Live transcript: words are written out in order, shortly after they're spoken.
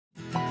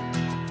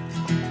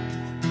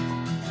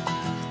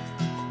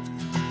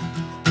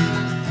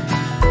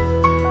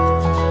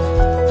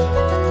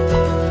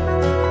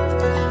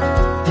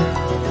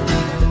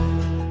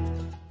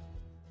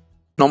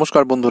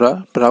নমস্কার বন্ধুরা,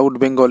 proud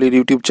বেঙ্গলির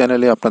YouTube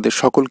চ্যানেলে আপনাদের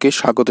সকলকে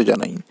স্বাগত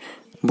জানাই।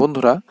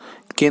 বন্ধুরা,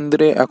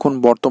 কেন্দ্রে এখন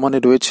বর্তমানে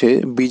রয়েছে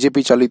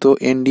বিজেপি চালিত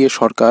এনডিএ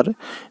সরকার,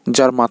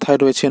 যার মাথায়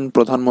রয়েছেন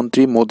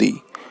প্রধানমন্ত্রী মোদি।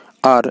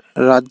 আর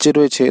রাজ্যে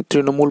রয়েছে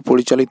তৃণমূল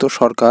পরিচালিত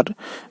সরকার,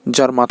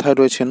 যার মাথায়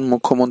রয়েছেন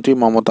মুখ্যমন্ত্রী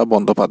মমতা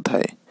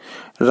বন্দ্যোপাধ্যায়।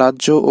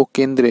 রাজ্য ও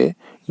কেন্দ্রে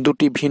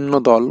দুটি ভিন্ন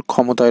দল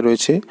ক্ষমতায়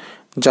রয়েছে,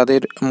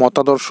 যাদের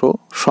মতাদর্শ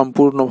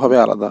সম্পূর্ণভাবে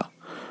আলাদা।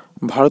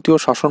 ভারতীয়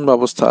শাসন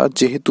ব্যবস্থা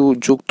যেহেতু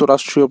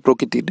যুক্তরাষ্ট্রীয়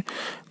প্রকৃতির,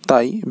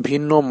 তাই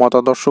ভিন্ন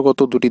মতাদর্শগত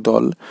দুটি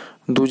দল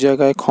দু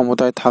জায়গায়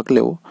ক্ষমতায়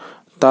থাকলেও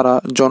তারা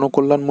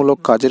জনকল্যাণমূলক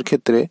কাজের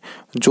ক্ষেত্রে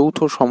যৌথ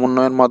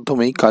সমন্বয়ের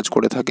মাধ্যমেই কাজ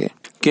করে থাকে।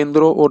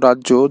 কেন্দ্র ও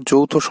রাজ্য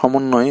যৌথ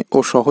সমন্বয় ও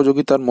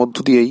সহযোগিতার মধ্য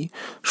দিয়েই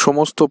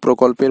সমস্ত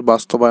প্রকল্পের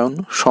বাস্তবায়ন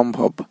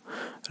সম্ভব।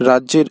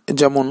 রাজ্যের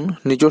যেমন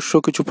নিজস্ব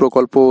কিছু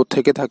প্রকল্প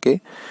থেকে থাকে,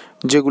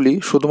 যেগুলি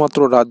শুধুমাত্র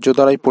রাজ্য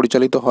দ্বারাই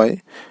পরিচালিত হয়,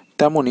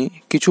 তেমনি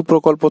কিছু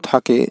প্রকল্প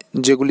থাকে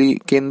যেগুলি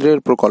কেন্দ্রের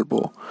প্রকল্প,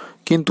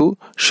 কিন্তু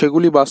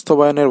সেগুলি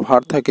বাস্তবায়নের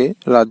ভার থাকে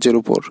রাজ্যের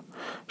উপর।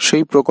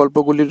 সেই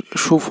প্রকল্পগুলির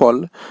সুফল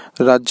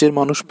রাজ্যের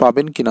মানুষ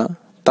পাবেন কিনা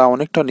তা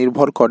অনেকটা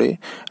নির্ভর করে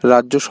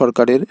রাজ্য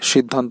সরকারের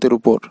সিদ্ধান্তের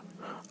উপর।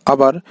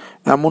 আবার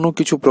এমনও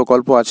কিছু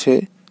প্রকল্প আছে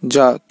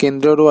যা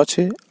কেন্দ্রেরও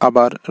আছে,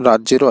 আবার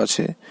রাজ্যেরও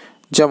আছে।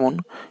 যেমন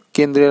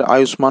কেন্দ্রের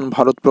আয়ুষ্মান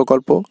ভারত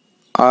প্রকল্প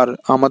আর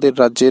আমাদের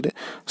রাজ্যের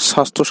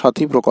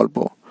স্বাস্থ্যসাথী প্রকল্প।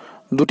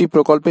 দুটি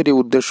প্রকল্পেরই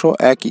উদ্দেশ্য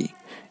একই।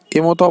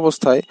 এমতো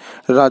অবস্থায়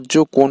রাজ্য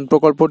কোন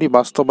প্রকল্পটি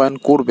বাস্তবায়ন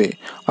করবে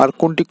আর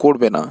কোনটি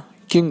করবে না,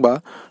 কিংবা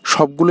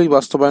সবগুলোই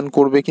বাস্তবায়ন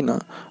করবে কিনা,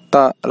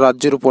 তা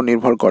রাজ্যের উপর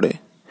নির্ভর করে।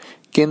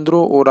 কেন্দ্র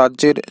ও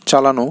রাজ্যের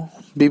চালানো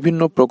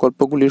বিভিন্ন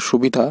প্রকল্পগুলির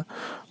সুবিধা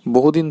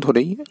বহুদিন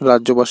ধরেই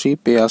রাজ্যবাসী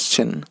পেয়ে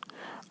আসছেন।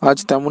 আজ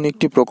তেমন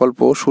একটি প্রকল্প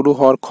শুরু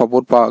হওয়ার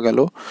খবর পাওয়া গেল,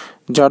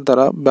 যার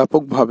দ্বারা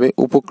ব্যাপকভাবে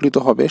উপকৃত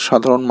হবে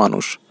সাধারণ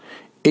মানুষ।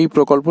 এই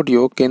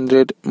প্রকল্পটিও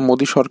কেন্দ্রের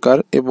মোদী সরকার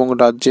এবং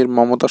রাজ্যের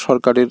মমতা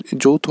সরকারের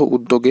যৌথ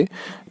উদ্যোগে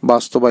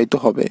বাস্তবায়িত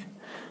হবে।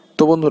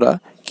 তো বন্ধুরা,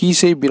 কী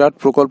সেই বিরাট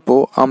প্রকল্প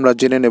আমরা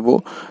জেনে নেব।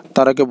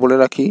 তার আগে বলে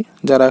রাখি,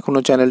 যারা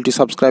এখনও চ্যানেলটি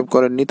সাবস্ক্রাইব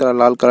করেননি তারা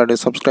লাল কালারের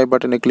সাবস্ক্রাইব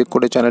বাটনে ক্লিক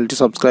করে চ্যানেলটি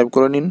সাবস্ক্রাইব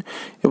করে নিন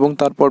এবং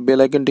তারপর বেল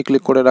আইকনটি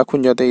ক্লিক করে রাখুন,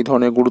 যাতে এই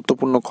ধরনের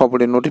গুরুত্বপূর্ণ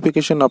খবরের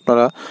নোটিফিকেশন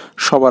আপনারা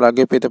সবার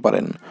আগে পেতে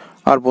পারেন।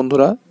 আর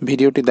বন্ধুরা,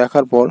 ভিডিওটি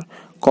দেখার পর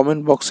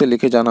কমেন্ট বক্সে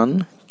লিখে জানান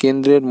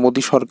কেন্দ্রের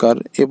মোদী সরকার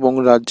এবং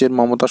রাজ্যের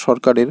মমতা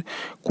সরকারের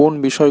কোন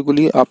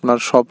বিষয়গুলি আপনার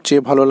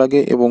সবচেয়ে ভালো লাগে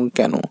এবং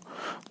কেন।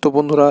 তো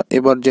বন্ধুরা,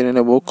 এবার জেনে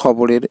নেব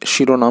খবরের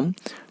শিরোনাম।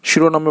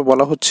 শিরোনামে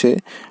বলা হচ্ছে,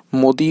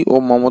 মোদী ও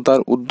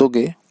মমতার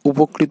উদ্যোগে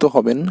উপকৃত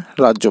হবেন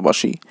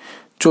রাজ্যবাসী।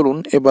 চলুন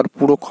এবার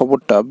পুরো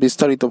খবরটা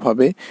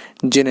বিস্তারিতভাবে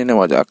জেনে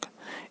নেওয়া যাক।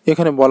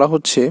 এখানে বলা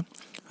হচ্ছে,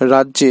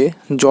 রাজ্যে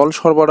জল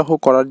সরবরাহ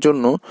করার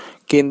জন্য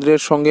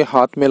কেন্দ্রের সঙ্গে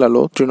হাত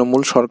মেলালো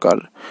তৃণমূল সরকার।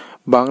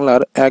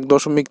 বাংলার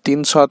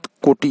 1.37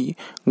 কোটি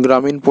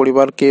গ্রামীণ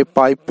পরিবারকে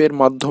পাইপের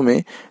মাধ্যমে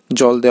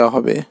জল দেওয়া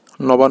হবে।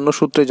 নবান্ন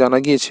সূত্রে জানা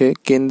গিয়েছে,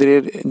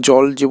 কেন্দ্রের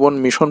জল জীবন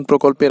মিশন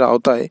প্রকল্পের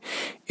আওতায়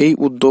এই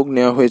উদ্যোগ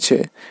নেওয়া হয়েছে।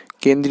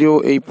 কেন্দ্রীয়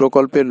এই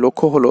প্রকল্পের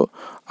লক্ষ্য হল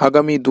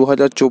আগামী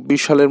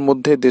 2024 সালের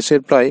মধ্যে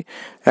দেশের প্রায়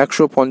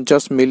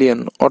 150 মিলিয়ন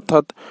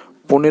অর্থাৎ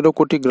 15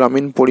 কোটি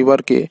গ্রামীণ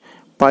পরিবারকে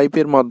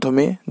পাইপের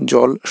মাধ্যমে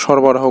জল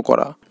সরবরাহ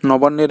করা।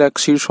 নবান্নের এক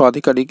শীর্ষ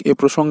আধিকারিক এ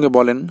প্রসঙ্গে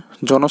বলেন,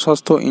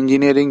 জনস্বাস্থ্য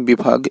ইঞ্জিনিয়ারিং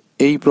বিভাগ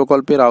এই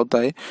প্রকল্পের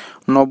আওতায়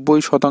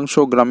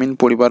 90% গ্রামীণ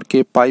পরিবারকে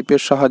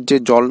পাইপের সাহায্যে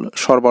জল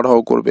সরবরাহ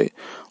করবে।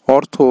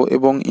 অর্থ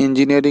এবং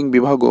ইঞ্জিনিয়ারিং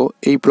বিভাগও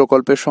এই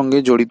প্রকল্পের সঙ্গে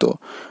জড়িত।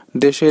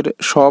 দেশের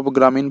সব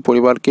গ্রামীণ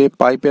পরিবারকে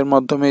পাইপের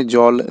মাধ্যমে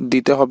জল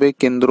দিতে হবে।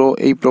 কেন্দ্র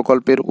এই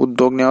প্রকল্পের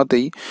উদ্যোগ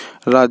নেওয়াতেই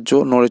রাজ্য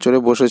নড়েচড়ে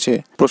বসেছে।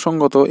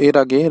 প্রসঙ্গত, এর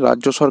আগে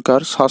রাজ্য সরকার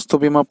স্বাস্থ্য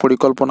বীমা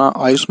পরিকল্পনা,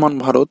 আয়ুষ্মান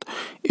ভারত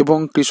এবং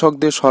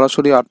কৃষকদের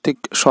সরাসরি আর্থিক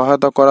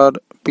সহায়তা করার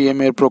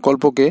পিএমের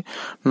প্রকল্পকে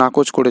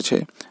নাকচ করেছে।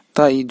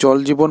 তাই জল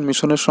জীবন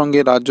মিশনের সঙ্গে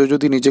রাজ্য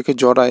যদি নিজেকে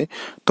জড়ায়,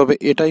 তবে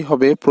এটাই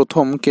হবে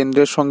প্রথম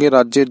কেন্দ্রের সঙ্গে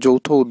রাজ্যের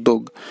যৌথ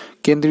উদ্যোগ।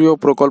 কেন্দ্রীয়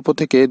প্রকল্প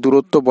থেকে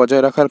দূরত্ব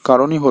বজায় রাখার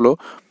কারণই হল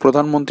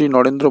প্রধানমন্ত্রী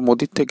নরেন্দ্র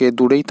মোদীর থেকে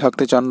দূরেই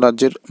থাকতে চান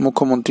রাজ্যের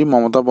মুখ্যমন্ত্রী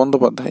মমতা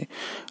বন্দ্যোপাধ্যায়।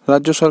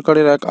 রাজ্য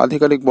সরকারের এক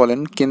আধিকারিক বলেন,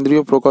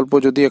 কেন্দ্রীয় প্রকল্প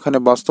যদি এখানে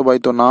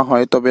বাস্তবায়িত না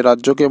হয় তবে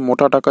রাজ্যকে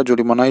মোটা টাকা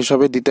জরিমানা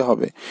হিসাবে দিতে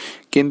হবে।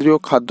 কেন্দ্রীয়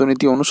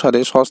খাদ্যনীতি অনুসারে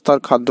সস্তার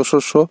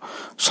খাদ্যশস্য,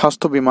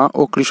 স্বাস্থ্য বীমা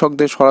ও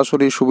কৃষকদের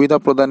সরাসরি সুবিধা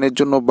প্রদানের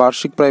জন্য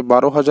বার্ষিক প্রায়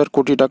 12,000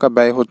 কোটি টাকা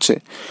ব্যয় হচ্ছে।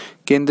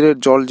 কেন্দ্রের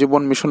জল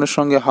জীবন মিশনের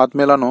সঙ্গে হাত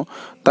মেলানো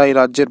তাই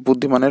রাজ্যের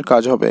বুদ্ধিমানের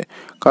কাজ হবে,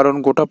 কারণ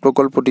গোটা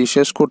প্রকল্পটি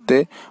শেষ করতে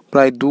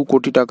প্রায় 2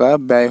 কোটি টাকা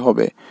ব্যয়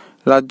হবে।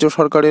 রাজ্য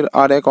সরকারের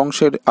আর এক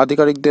অংশের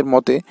আধিকারিকদের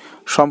মতে,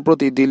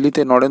 সম্প্রতি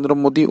দিল্লিতে নরেন্দ্র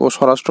মোদী ও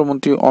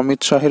স্বরাষ্ট্রমন্ত্রী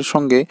অমিত শাহের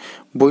সঙ্গে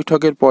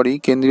বৈঠকের পরই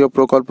কেন্দ্রীয়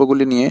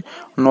প্রকল্পগুলি নিয়ে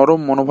নরম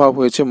মনোভাব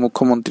হয়েছে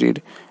মুখ্যমন্ত্রীর।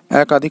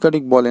 এক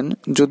আধিকারিক বলেন,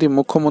 যদি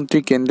মুখ্যমন্ত্রী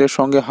কেন্দ্রের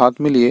সঙ্গে হাত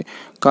মিলিয়ে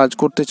কাজ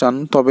করতে চান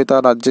তবে তা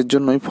রাজ্যের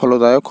জন্যই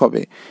ফলদায়ক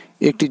হবে।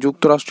 একটি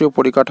যুক্তরাষ্ট্রীয়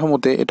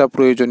পরিকাঠামোতে এটা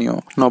প্রয়োজনীয়।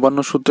 নবান্ন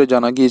সূত্রে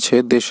জানা গিয়েছে,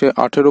 দেশে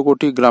 18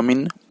 কোটি গ্রামীণ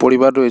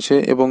পরিবার রয়েছে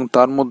এবং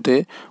তার মধ্যে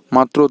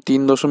মাত্র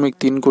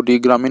 3.3 কোটি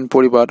গ্রামীণ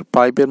পরিবার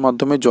পাইপের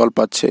মাধ্যমে জল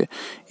পাচ্ছে।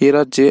 এ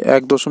রাজ্যে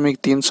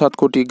 1.37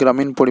 কোটি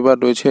গ্রামীণ পরিবার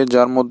রয়েছে,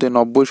 যার মধ্যে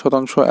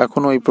 90%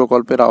 এখনও এই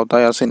প্রকল্পের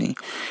আওতায় আসেনি।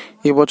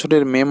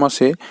 এবছরের মে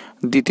মাসে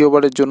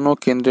দ্বিতীয়বারের জন্য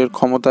কেন্দ্রের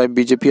ক্ষমতায়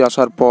বিজেপি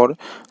আসার পর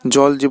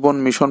জল জীবন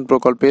মিশন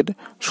প্রকল্পের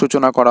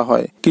সূচনা করা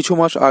হয়। কিছু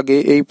মাস আগে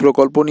এই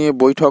প্রকল্প নিয়ে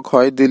বৈঠক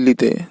হয়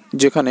দিল্লিতে,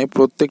 যেখানে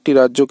প্রত্যেকটি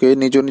রাজ্যকে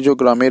নিজ নিজ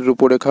গ্রামের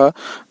রূপরেখা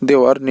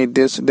দেওয়ার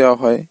নির্দেশ দেওয়া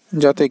হয়,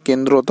 যাতে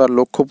কেন্দ্র তার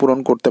লক্ষ্য পূরণ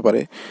করতে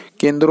পারে।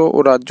 কেন্দ্র ও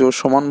রাজ্য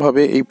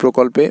সমানভাবে এই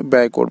প্রকল্পে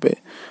ব্যয় করবে।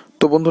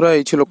 তো বন্ধুরা,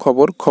 এই ছিল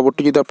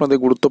খবরটি যদি আপনাদের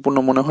গুরুত্বপূর্ণ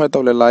মনে হয়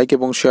তাহলে লাইক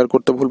এবং শেয়ার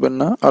করতে ভুলবেন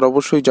না। আর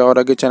অবশ্যই যাওয়ার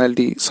আগে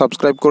চ্যানেলটি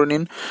সাবস্ক্রাইব করে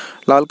নিন,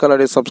 লাল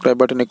কালারের সাবস্ক্রাইব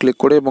বাটনে ক্লিক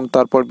করে, এবং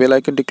তারপর বেল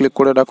আইকনটি ক্লিক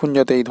করে রাখুন,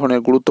 যাতে এই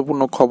ধরনের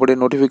গুরুত্বপূর্ণ খবরের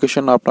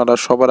নোটিফিকেশন আপনারা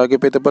সবার আগে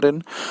পেতে পারেন।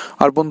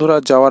 আর বন্ধুরা,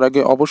 যাওয়ার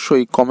আগে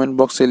অবশ্যই কমেন্ট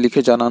বক্সে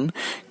লিখে জানান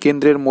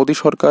কেন্দ্রের মোদী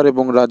সরকার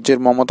এবং রাজ্যের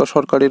মমতা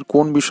সরকারের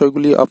কোন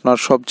বিষয়গুলি আপনার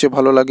সবচেয়ে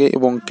ভালো লাগে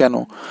এবং কেন।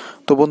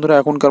 তো বন্ধুরা,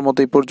 এখনকার মতো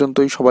এই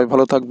পর্যন্তই। সবাই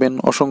ভালো থাকবেন।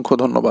 অসংখ্য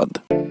ধন্যবাদ।